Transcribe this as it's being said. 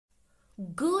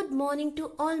Good morning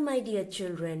to all my dear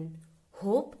children.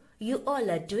 Hope you all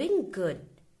are doing good.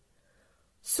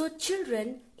 So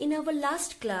children, in our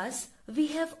last class, we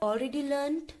have already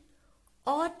learnt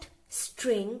ot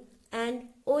string and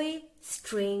oi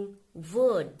string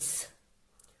words.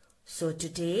 So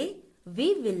today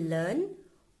we will learn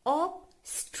op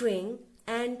string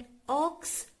and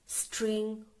ox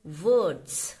string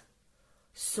words.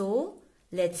 So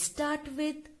let's start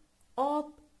with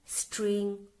op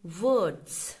string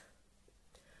words.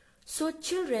 So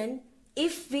children,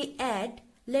 if we add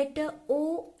letter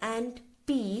O and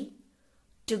P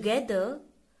together,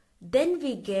 then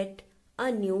we get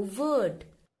a new word.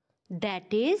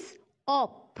 That is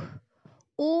op.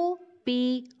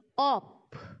 O-P,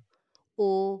 op.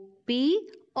 O-P,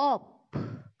 op.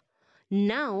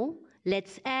 Now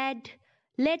let's add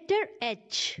letter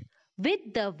H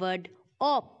with the word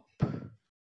op.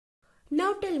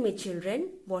 Now tell me children,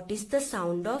 what is the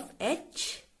sound of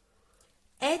H?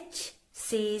 H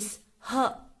says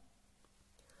H.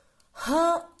 H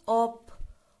op,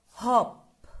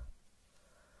 hop.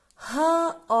 H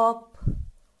op,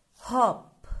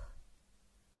 hop.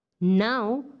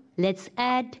 Now let's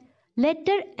add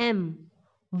letter M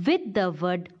with the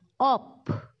word op.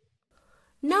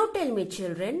 Now tell me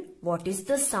children, what is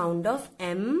the sound of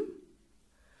M?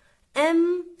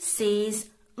 M says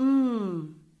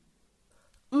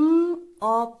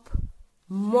op,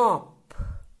 mop.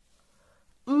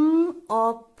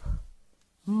 Op,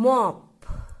 mop.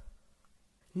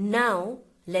 Now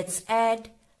let's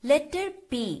add letter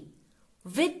P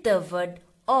with the word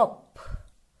op.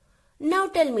 Now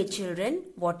tell me children,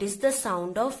 what is the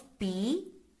sound of P?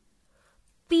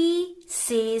 P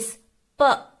says P.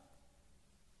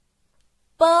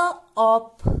 P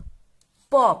op,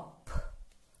 pop.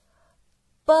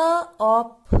 P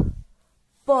op,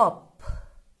 pop.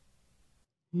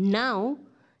 Now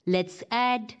let's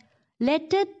add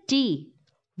letter T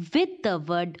with the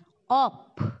word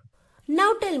op.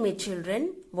 Now tell me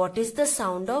children, what is the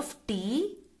sound of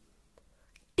T?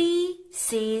 T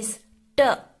says T.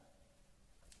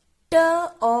 T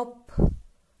op,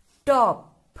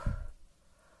 top.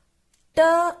 T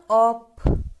op,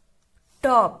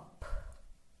 top.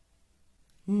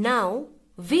 Now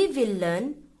we will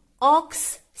learn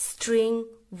ox string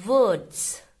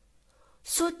words.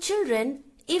 So children,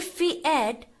 if we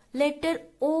add letter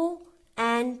O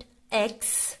and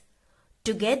X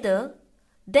together,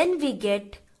 then we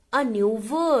get a new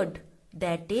word,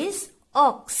 that is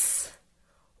ox.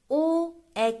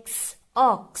 O-X,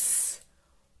 ox.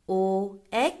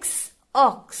 O-X,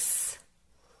 ox.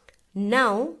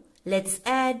 Now let's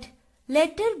add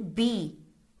letter B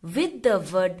with the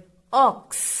word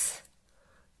ox.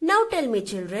 Now tell me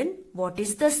children, what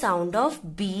is the sound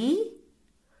of B?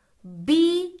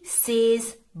 B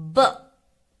says B.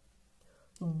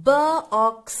 B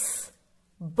ox,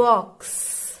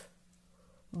 box.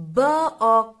 B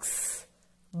ox,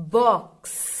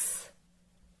 box.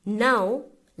 Now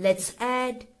let's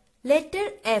add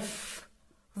letter F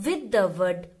with the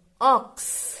word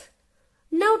ox.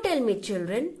 Now tell me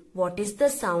children, what is the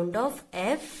sound of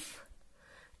F?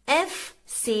 F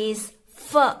says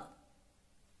F.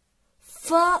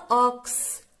 F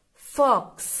ox,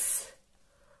 fox.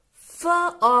 F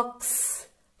ox,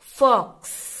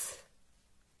 fox.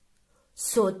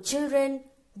 So children,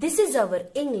 this is our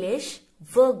English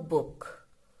workbook.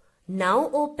 Now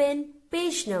open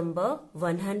page number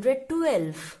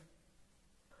 112.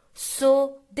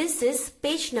 So this is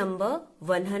page number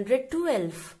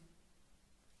 112.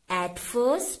 At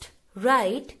first,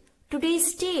 write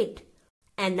today's date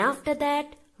and after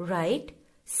that, write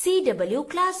CW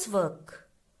classwork.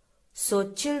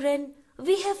 So children,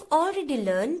 we have already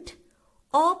learnt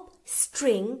op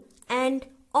string and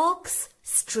ox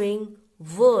string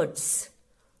words.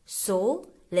 So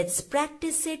let's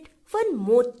practice it one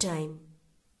more time.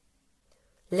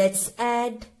 Let's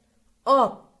add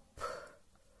op.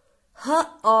 H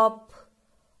op,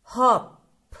 hop.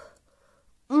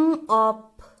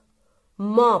 Op,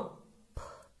 mop.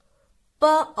 P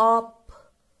op,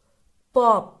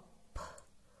 pop.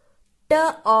 T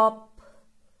op,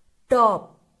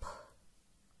 top.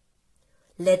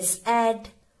 Let's add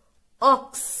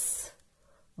ox.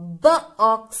 B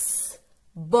ox,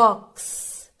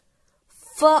 box.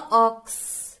 F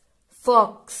ox,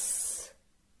 fox.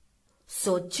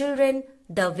 So children,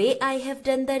 the way I have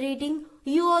done the reading,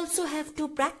 you also have to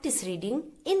practice reading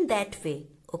in that way.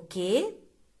 Okay?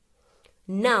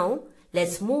 Now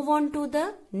let's move on to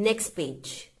the next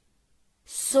page.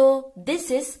 So this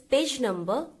is page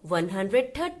number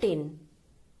 113.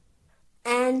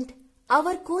 And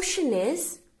our question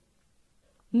is,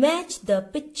 match the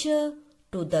picture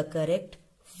to the correct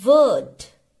word.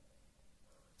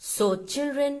 So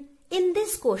children, in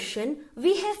this question,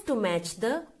 we have to match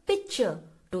the picture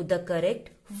to the correct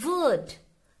word.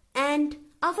 And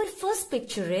our first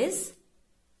picture is,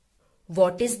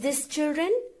 what is this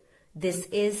children? This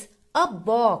is a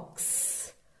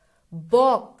box.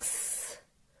 Box.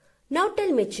 Now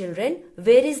tell me children,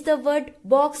 where is the word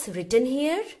box written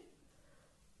here?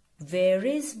 Where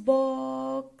is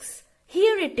box?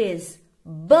 Here it is.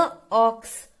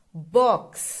 B-ox,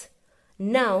 box.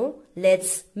 Now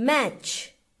let's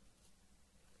match.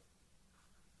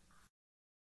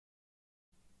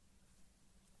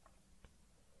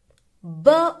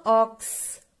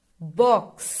 B-ox,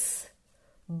 box.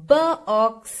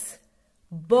 B-ox,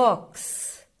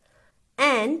 box.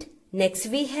 And next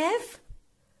we have,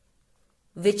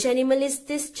 which animal is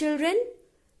this children?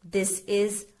 This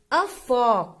is a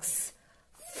fox.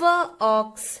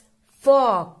 F-ox,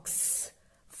 fox.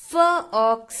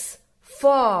 F-ox,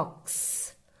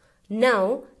 fox.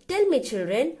 Now tell me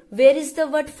children, where is the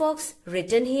word fox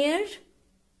written here?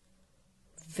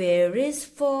 Where is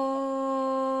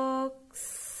fox?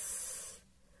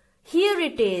 Here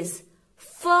it is.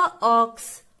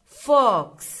 F-ox,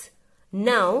 fox.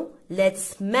 Now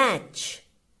let's match.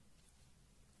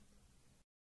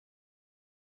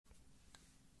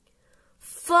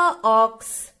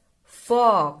 F-ox,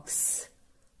 fox.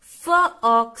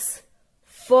 F-ox,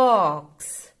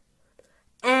 fox.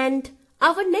 And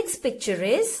our next picture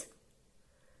is,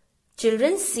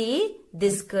 children see,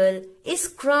 this girl is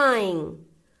crying.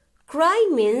 Cry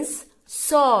means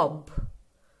sob.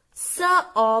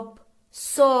 Sob,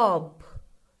 sob.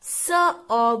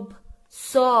 Sob,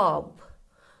 sob.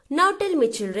 Now tell me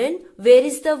children, where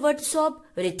is the word sob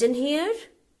written here?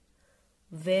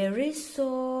 Where is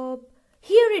sob?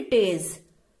 Here it is.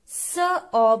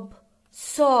 Sob,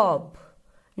 sob.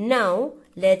 Now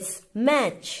let's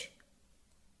match.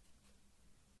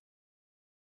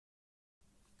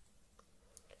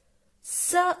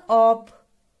 Sob,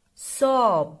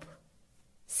 sob.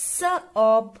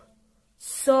 Sob,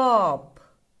 sob.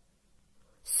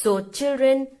 So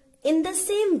children, in the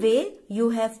same way you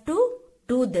have to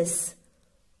do this.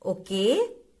 Okay?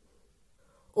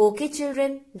 Okay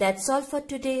children, that's all for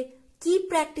today. Keep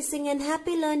practicing and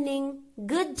happy learning.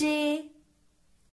 Good day.